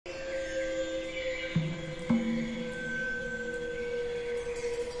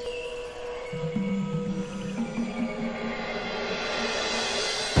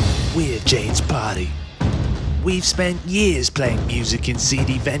Jane's party. We've spent years playing music in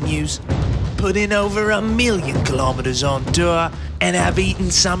seedy venues, put in over 1 million kilometers on tour, and have eaten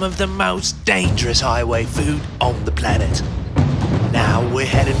some of the most dangerous highway food on the planet. Now we're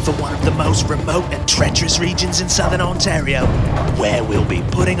headed for one of the most remote and treacherous regions in southern Ontario, where we'll be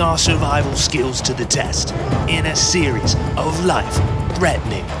putting our survival skills to the test in a series of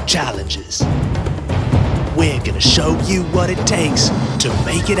life-threatening challenges. We're gonna show you what it takes to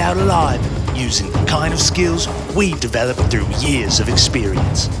make it out alive using the kind of skills we've developed through years of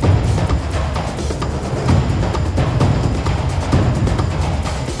experience.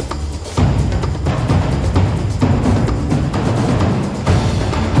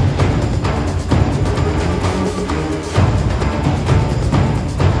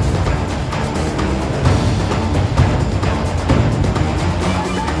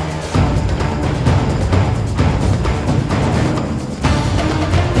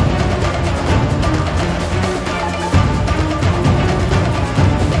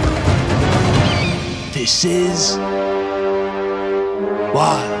 This is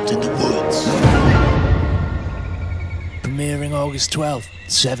Wild in the Woods. Premiering August 12th,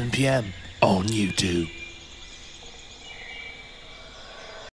 7 p.m. on YouTube.